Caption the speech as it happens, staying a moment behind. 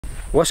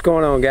What's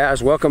going on,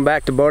 guys? Welcome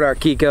back to Bois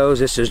Kiko's.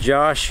 This is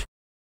Josh.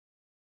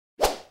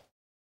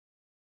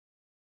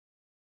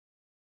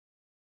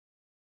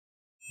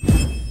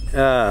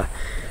 I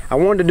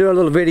wanted to do a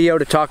little video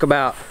to talk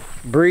about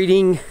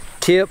breeding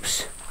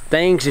tips,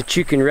 things that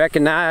you can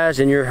recognize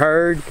in your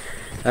herd,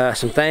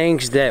 some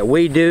things that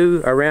we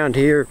do around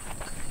here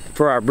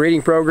for our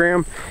breeding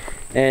program,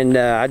 and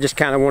I just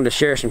kind of wanted to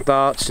share some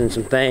thoughts and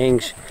some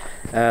things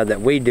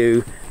that we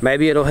do.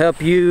 Maybe it'll help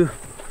you,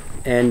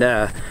 and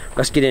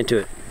let's get into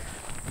it.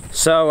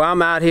 So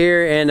I'm out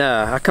here, and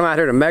I come out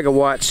here to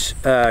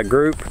Megawatts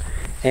group,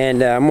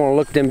 and I'm gonna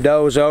look them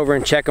does over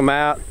and check them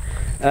out.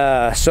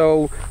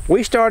 So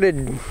we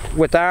started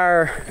with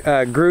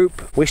our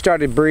group, we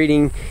started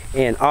breeding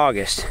in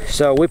August.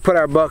 So we put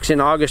our bucks in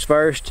August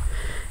 1st,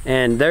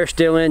 and they're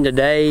still in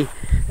today.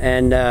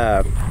 And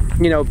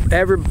you know,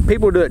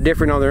 people do it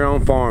different on their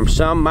own farm.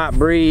 Some might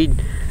breed,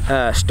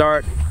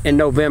 start in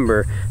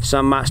November,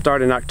 some might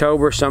start in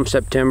October, some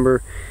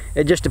September.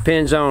 It just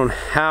depends on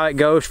how it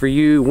goes for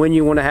you, when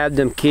you want to have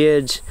them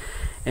kids.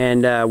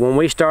 And when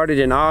we started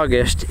in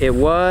August, it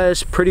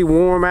was pretty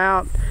warm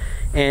out,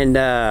 and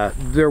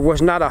there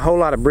was not a whole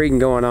lot of breeding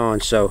going on.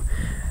 So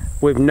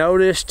we've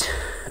noticed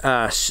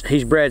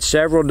he's bred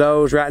several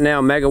does right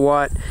now.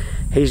 Megawatt,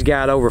 he's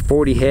got over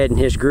 40 head in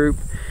his group,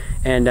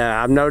 and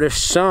I've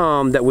noticed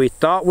some that we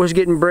thought was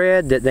getting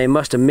bred that they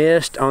must have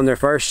missed on their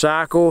first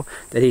cycle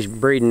that he's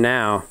breeding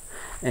now.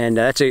 And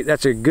that's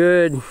a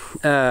good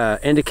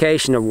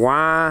indication of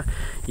why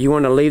you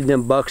want to leave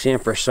them bucks in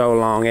for so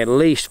long, at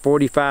least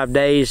 45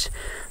 days.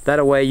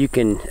 That way you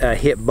can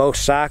hit both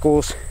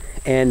cycles,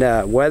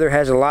 and weather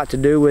has a lot to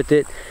do with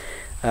it.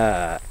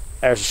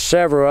 There's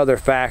several other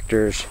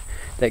factors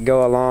that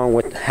go along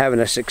with having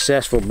a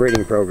successful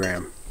breeding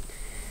program.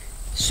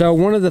 So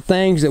one of the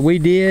things that we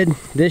did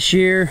this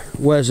year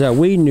was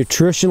we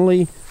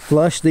nutritionally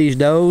flushed these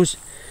does.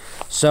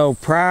 So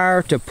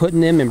prior to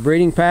putting them in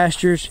breeding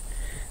pastures,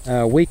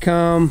 we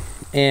come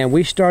and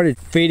we started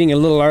feeding a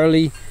little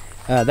early.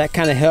 That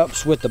kind of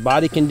helps with the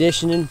body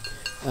conditioning.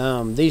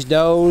 These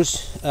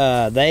does,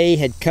 they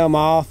had come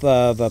off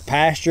of a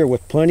pasture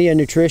with plenty of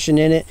nutrition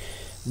in it,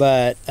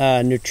 but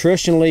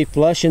nutritionally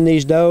flushing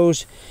these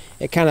does,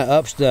 it kind of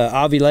ups the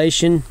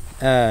ovulation.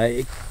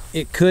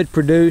 It could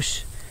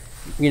produce,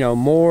 you know,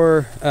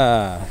 more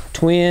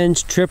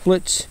twins,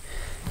 triplets.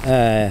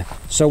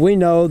 So we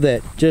know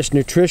that just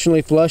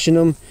nutritionally flushing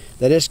them,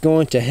 that it's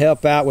going to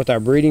help out with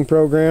our breeding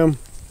program,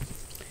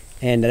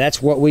 and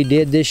that's what we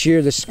did this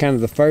year. This is kind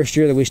of the first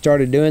year that we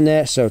started doing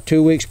that. So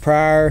 2 weeks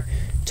prior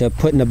to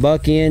putting the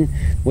buck in,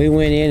 we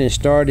went in and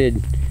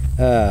started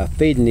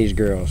feeding these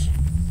girls,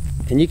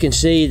 and you can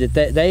see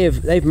that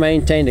they've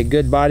maintained a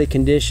good body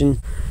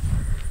condition.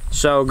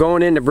 So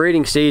going into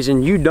breeding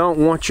season, you don't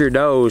want your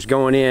does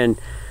going in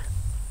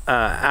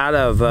out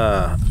of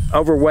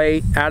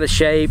overweight, out of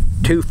shape,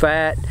 too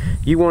fat.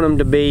 You want them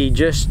to be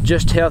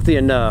just healthy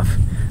enough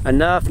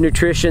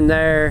nutrition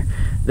there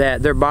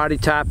that their body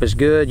type is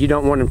good. You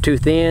don't want them too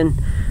thin,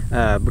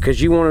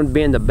 because you want them to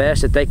be in the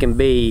best that they can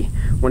be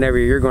whenever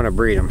you're going to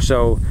breed them.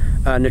 So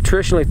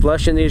nutritionally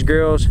flushing these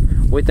girls,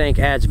 we think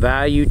adds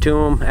value to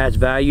them, adds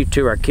value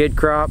to our kid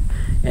crop.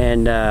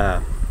 And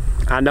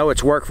I know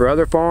it's worked for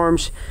other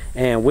farms,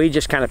 and we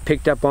just kind of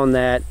picked up on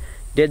that,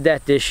 did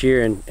that this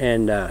year,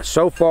 and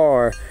so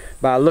far,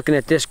 by looking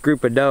at this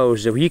group of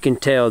does, you can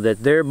tell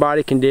that their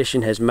body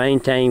condition has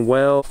maintained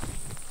well.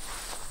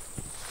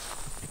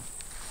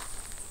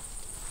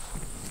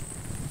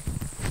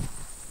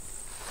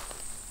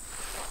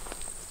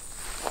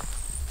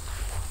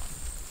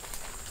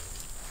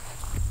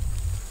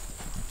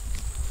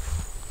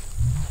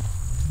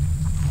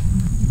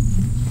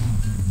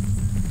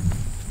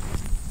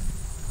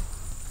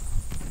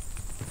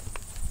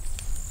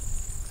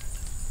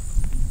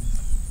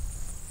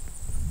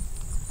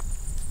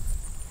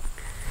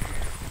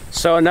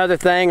 So another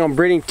thing on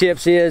breeding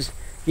tips is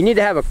you need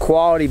to have a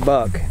quality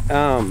buck.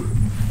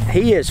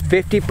 He is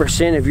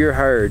 50% of your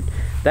herd.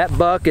 That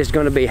buck is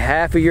going to be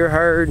half of your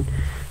herd.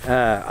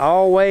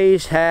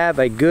 Always have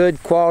a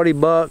good quality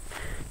buck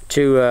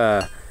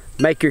to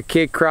make your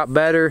kid crop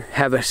better,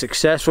 have a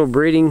successful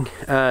breeding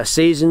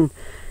season.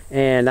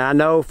 And I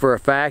know for a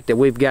fact that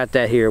we've got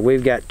that here.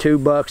 We've got 2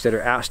 bucks that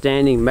are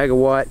outstanding,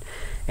 Megawatt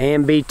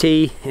and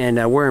BT,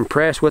 and we're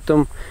impressed with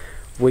them.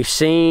 We've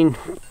seen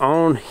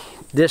on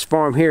this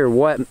farm here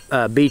what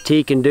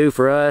BT can do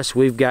for us.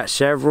 We've got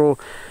several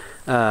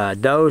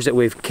does that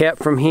we've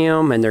kept from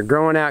him, and they're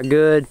growing out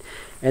good.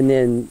 And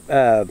then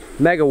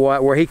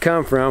Megawatt, where he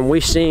come from,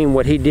 we've seen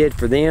what he did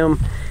for them,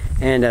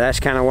 and that's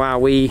kind of why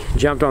we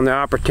jumped on the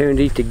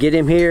opportunity to get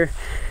him here.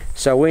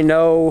 So we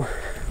know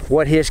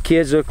what his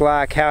kids look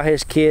like, how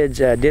his kids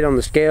did on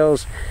the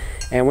scales,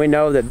 and we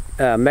know that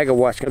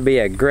Megawatt's going to be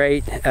a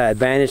great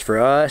advantage for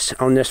us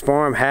on this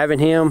farm having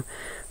him,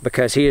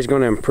 because he is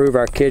going to improve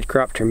our kid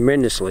crop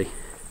tremendously.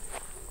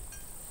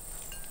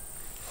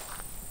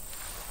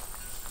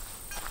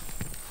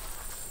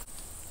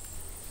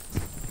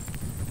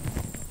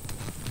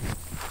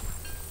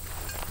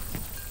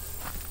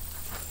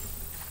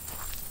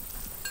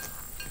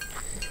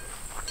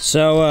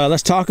 So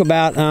let's talk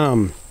about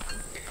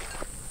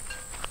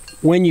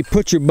when you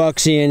put your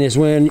bucks in is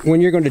when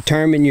you're going to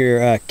determine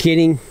your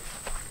kidding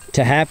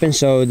to happen.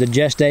 So the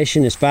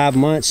gestation is 5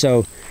 months.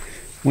 So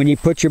when you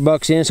put your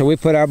bucks in, so we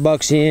put our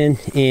bucks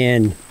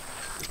in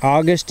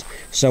August,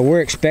 so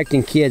we're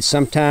expecting kids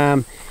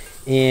sometime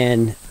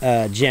in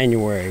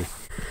January.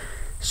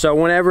 So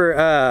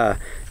whenever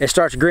it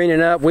starts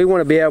greening up, we want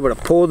to be able to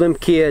pull them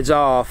kids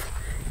off,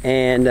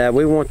 and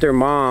we want their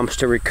moms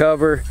to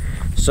recover.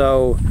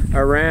 So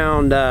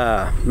around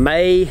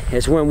May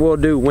is when we'll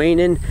do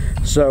weaning.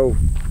 So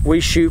we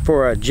shoot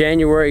for a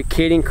January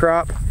kidding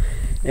crop,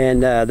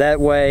 and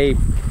that way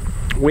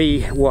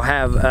we will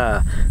have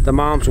the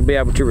moms will be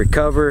able to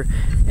recover,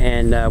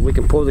 and we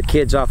can pull the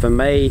kids off in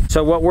May.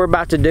 So what we're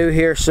about to do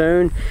here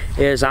soon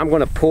is I'm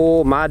going to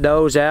pull my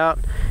does out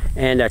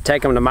and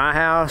take them to my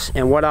house,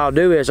 and what I'll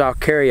do is I'll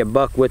carry a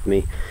buck with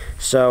me.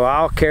 So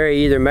I'll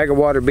carry either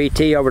Megawatt or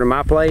BT over to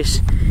my place,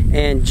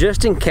 and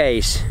just in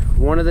case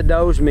one of the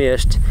does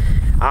missed,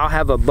 I'll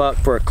have a buck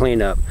for a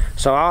cleanup.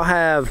 So I'll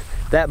have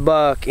that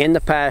buck in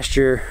the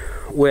pasture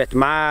with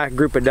my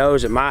group of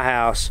does at my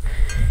house,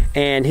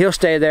 and he'll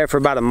stay there for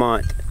about a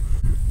month.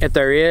 If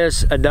there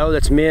is a doe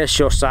that's missed,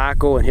 she'll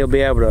cycle and he'll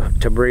be able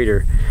to breed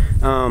her.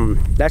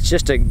 That's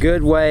just a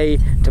good way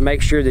to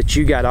make sure that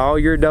you got all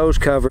your does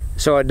covered.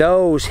 So a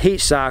doe's heat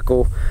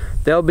cycle,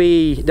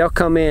 they'll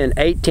come in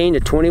 18 to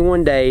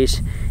 21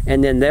 days,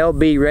 and then they'll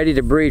be ready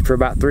to breed for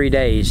about 3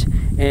 days.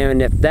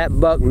 And if that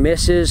buck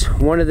misses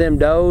one of them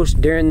does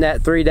during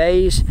that 3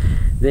 days,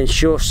 then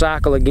she'll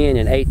cycle again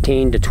in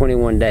 18 to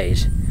 21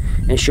 days,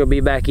 and she'll be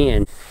back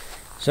in.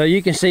 So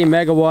you can see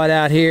Megawatt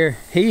out here.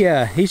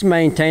 He's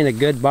maintained a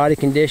good body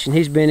condition.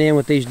 He's been in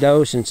with these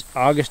does since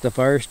August the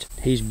 1st.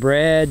 He's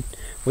bred.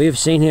 We have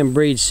seen him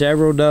breed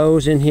several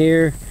does in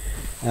here.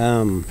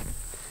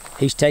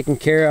 He's taking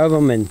care of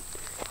them,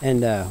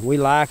 and we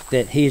like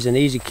that he's an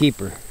easy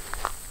keeper.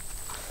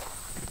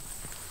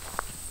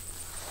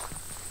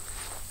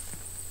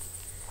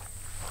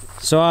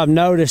 So I've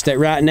noticed that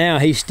right now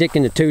he's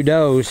sticking to 2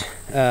 does.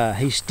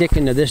 He's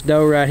sticking to this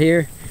doe right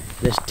here,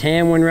 this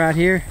tan one right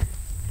here.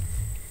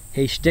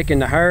 He's sticking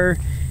to her,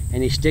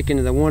 and he's sticking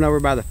to the one over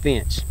by the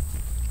fence.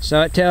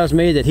 So it tells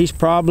me that he's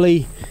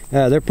probably,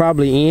 they're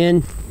probably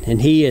in,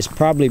 and he is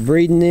probably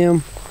breeding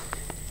them.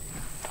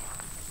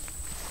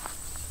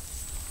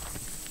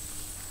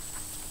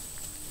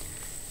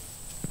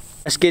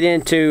 Let's get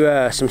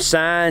into some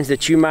signs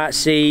that you might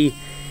see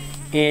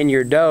in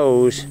your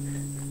does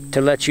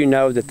to let you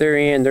know that they're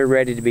in, they're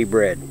ready to be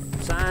bred.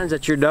 Signs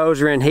that your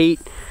does are in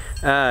heat,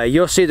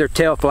 you'll see their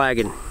tail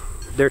flagging.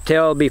 Their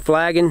tail will be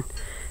flagging,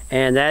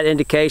 and that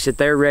indicates that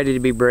they're ready to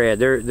be bred.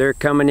 They're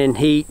coming in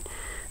heat.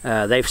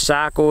 They've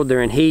cycled,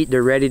 they're in heat,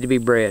 they're ready to be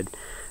bred.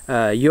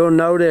 You'll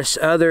notice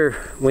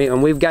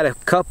and we've got a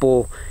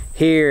couple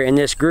here in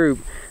this group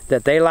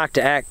that they like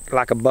to act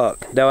like a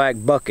buck. They'll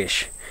act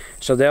buckish.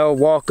 So they'll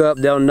walk up,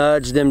 they'll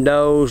nudge them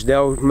does,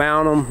 they'll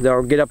mount them,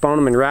 they'll get up on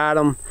them and ride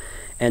them,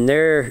 and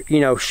they're, you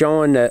know,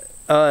 showing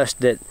us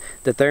that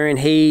they're in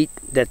heat,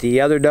 that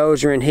the other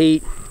does are in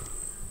heat.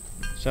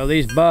 So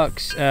these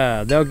bucks,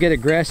 they'll get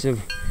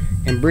aggressive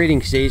in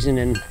breeding season.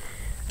 And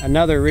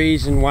another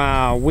reason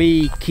why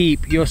we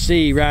keep, you'll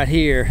see right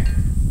here,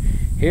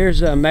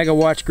 here's a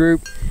Megawatt's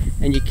group,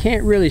 and you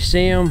can't really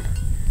see them,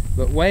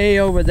 but way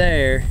over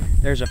there,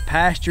 there's a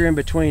pasture in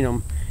between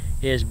them,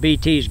 is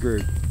BT's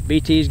group.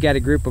 BT's got a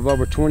group of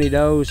over 20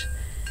 does,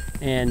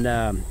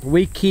 and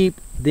we keep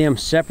them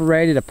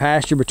separated, a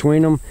pasture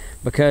between them,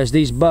 because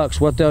these bucks,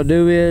 what they'll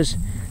do is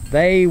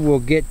they will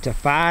get to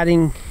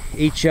fighting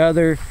each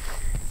other.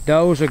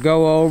 Does will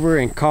go over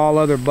and call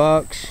other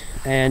bucks,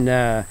 and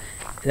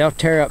they'll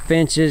tear up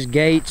fences,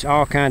 gates,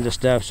 all kinds of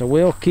stuff. So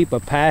we'll keep a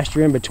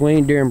pasture in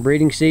between during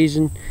breeding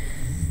season,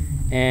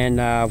 and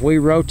we'll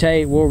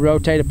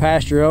rotate a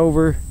pasture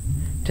over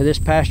to this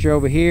pasture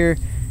over here.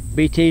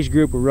 BT's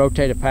group will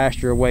rotate a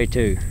pasture away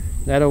too.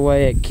 That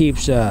way it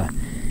keeps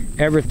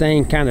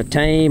everything kind of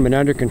tame and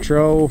under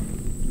control.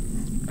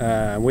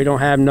 We don't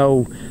have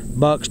no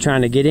bucks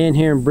trying to get in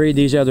here and breed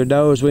these other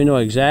does. We know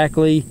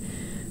exactly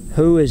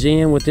who is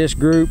in with this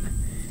group,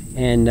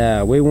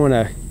 and we want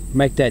to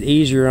make that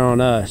easier on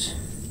us.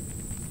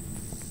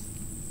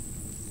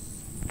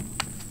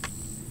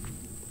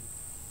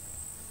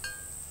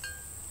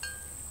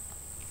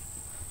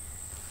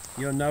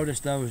 You'll notice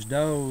those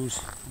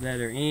does that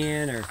are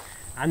in, or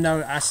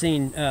I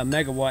seen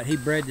Megawatt, he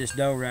bred this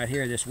doe right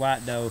here, this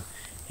white doe.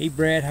 He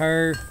bred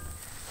her,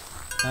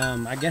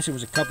 I guess it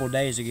was a couple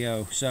days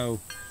ago.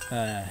 So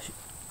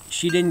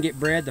she didn't get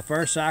bred the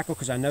first cycle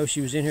because I know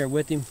she was in here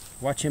with him.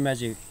 Watch him as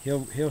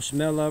he'll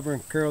smell of her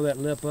and curl that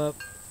lip up.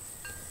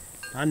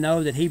 I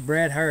know that he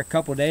bred her a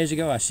couple days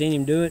ago. I seen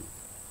him do it,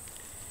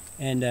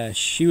 and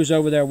she was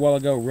over there a while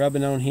ago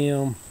rubbing on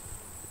him,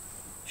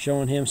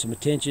 showing him some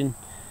attention.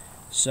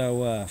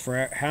 So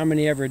for how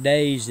many ever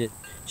days that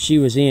she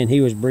was in, he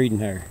was breeding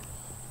her.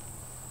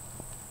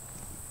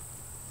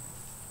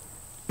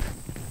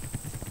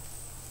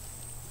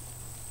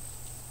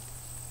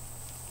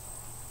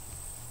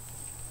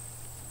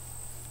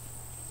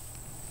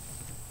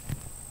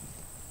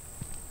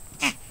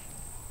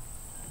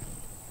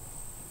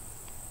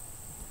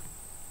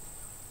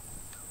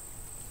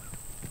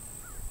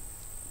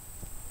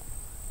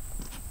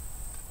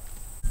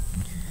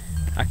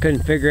 I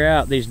couldn't figure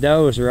out, these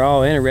does are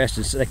all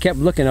interested. So they kept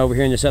looking over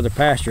here in this other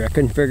pasture. I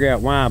couldn't figure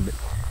out why, but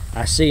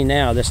I see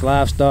now this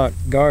livestock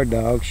guard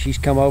dog, she's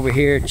come over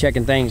here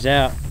checking things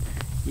out.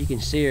 You can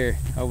see her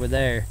over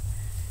there.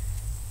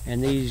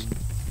 And these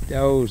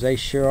does, they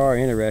sure are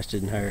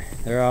interested in her.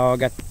 They're all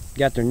got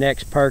their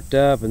necks perked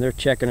up and they're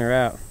checking her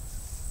out.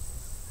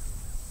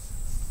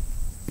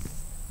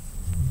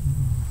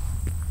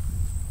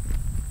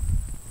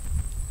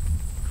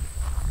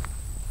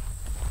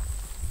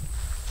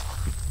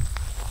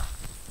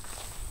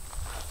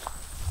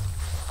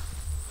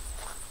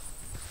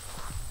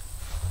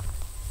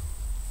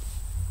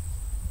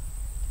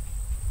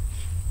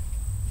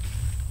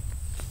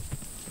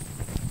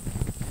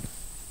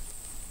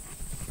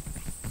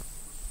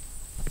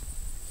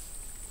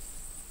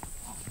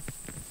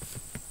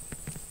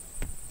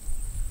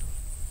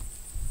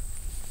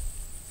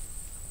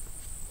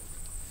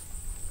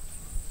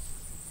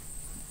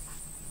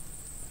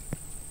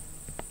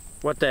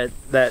 What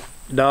that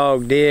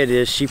dog did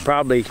is she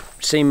probably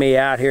seen me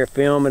out here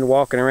filming,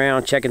 walking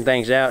around, checking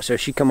things out. So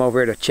she come over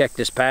here to check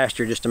this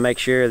pasture just to make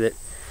sure that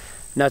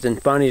nothing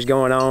funny is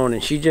going on.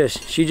 And she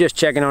just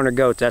checking on her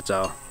goats, that's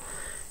all.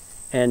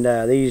 And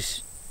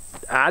these,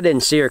 I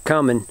didn't see her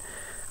coming.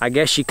 I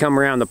guess she come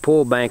around the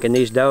pool bank, and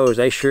these does,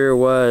 they sure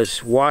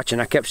was watching.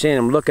 I kept seeing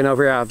them looking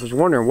over here. I was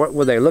wondering what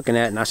were they looking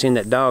at, and I seen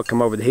that dog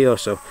come over the hill.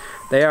 So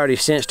they already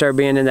sensed her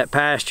being in that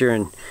pasture,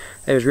 and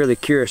they was really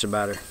curious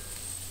about her.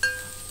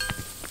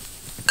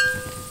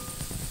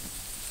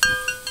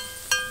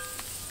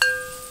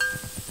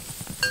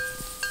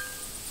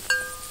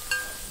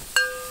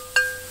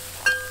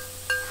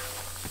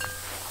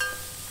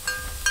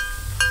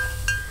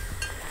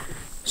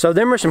 So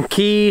them are some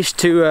keys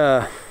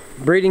to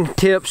breeding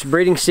tips,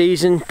 breeding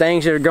season,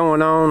 things that are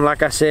going on.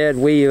 Like I said,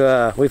 we've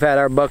had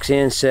our bucks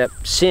in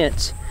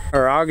since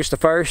August the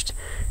 1st,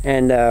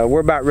 and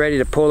we're about ready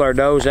to pull our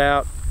does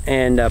out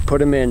and put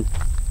them in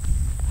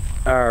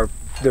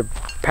the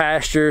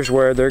pastures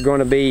where they're going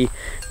to be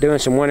doing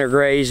some winter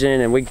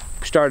grazing. And we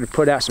started to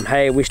put out some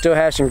hay. We still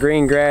have some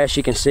green grass,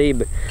 you can see,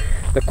 but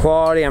the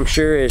quality, I'm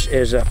sure, is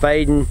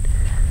fading.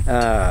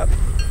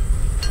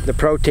 The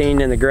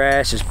protein in the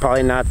grass is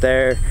probably not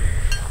there.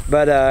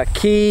 But a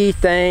key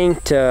thing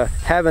to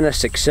having a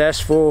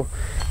successful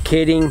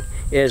kidding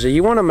is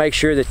you want to make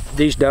sure that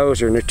these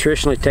does are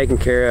nutritionally taken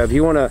care of.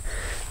 You want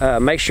to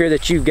make sure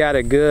that you've got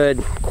a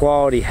good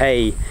quality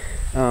hay.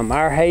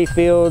 Our hay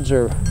fields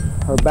are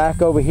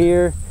back over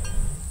here.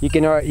 You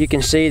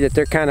can see that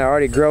they're kind of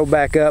already grow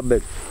back up,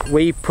 but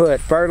we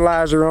put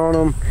fertilizer on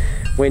them.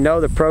 We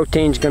know the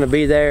protein's going to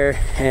be there,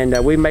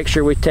 and we make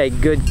sure we take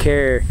good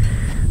care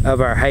of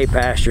our hay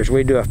pastures.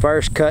 We do a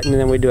first cutting, and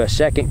then we do a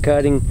second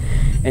cutting,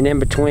 and in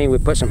between we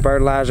put some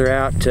fertilizer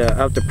out to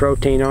up the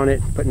protein on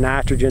it, put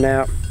nitrogen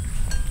out,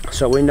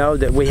 so we know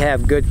that we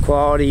have good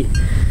quality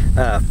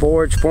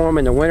forage for them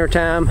in the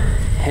wintertime.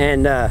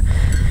 And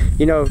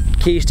you know,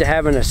 keys to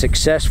having a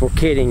successful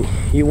kidding,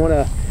 you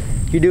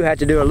do have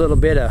to do a little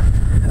bit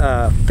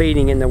of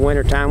feeding in the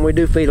wintertime. We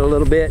do feed a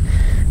little bit.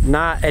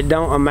 It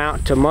don't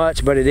amount to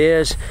much, but it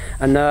is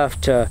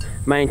enough to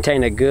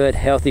maintain a good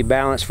healthy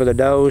balance for the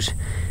does.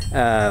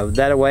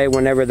 That way,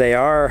 whenever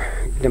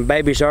the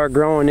babies are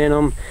growing in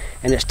them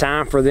and it's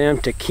time for them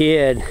to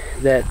kid,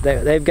 that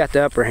they've got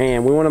the upper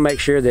hand. We want to make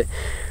sure that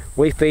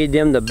we feed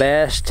them the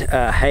best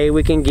hay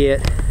we can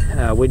get.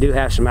 We do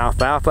have some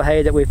alfalfa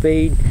hay that we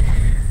feed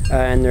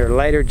in their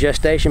later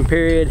gestation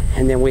period,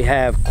 and then we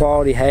have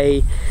quality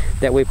hay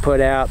that we put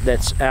out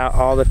that's out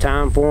all the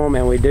time for them,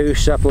 and we do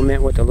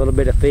supplement with a little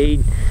bit of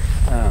feed.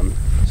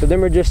 So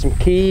them are just some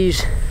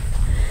keys,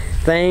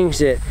 things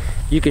that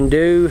you can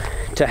do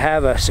to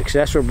have a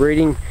successful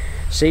breeding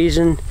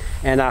season.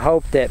 And I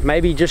hope that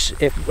maybe just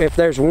if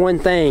there's one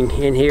thing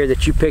in here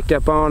that you picked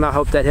up on, I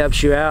hope that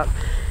helps you out.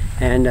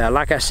 And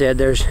like I said,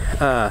 there's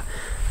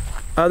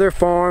other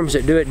farms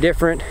that do it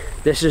different.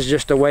 This is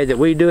just the way that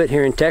we do it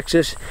here in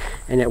Texas,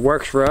 and it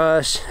works for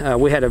us.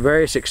 We had a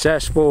very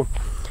successful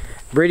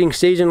breeding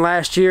season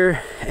last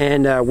year,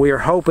 and we are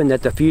hoping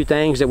that the few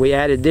things that we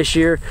added this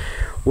year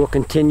will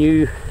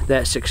continue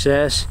that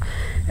success.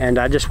 And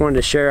I just wanted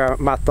to share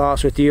my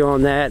thoughts with you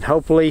on that.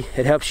 Hopefully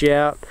it helps you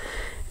out,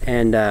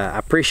 and I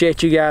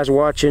appreciate you guys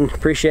watching.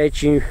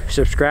 Appreciate you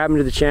subscribing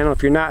to the channel.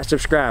 If you're not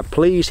subscribed,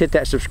 please hit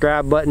that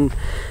subscribe button.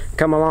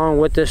 Come along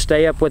with us,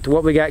 stay up with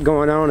what we got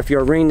going on. If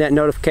you'll ring that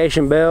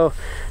notification bell,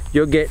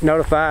 you'll get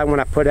notified when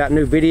I put out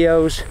new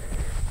videos.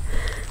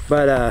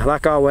 But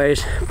like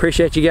always,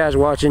 appreciate you guys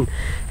watching,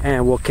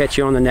 and we'll catch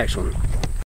you on the next one.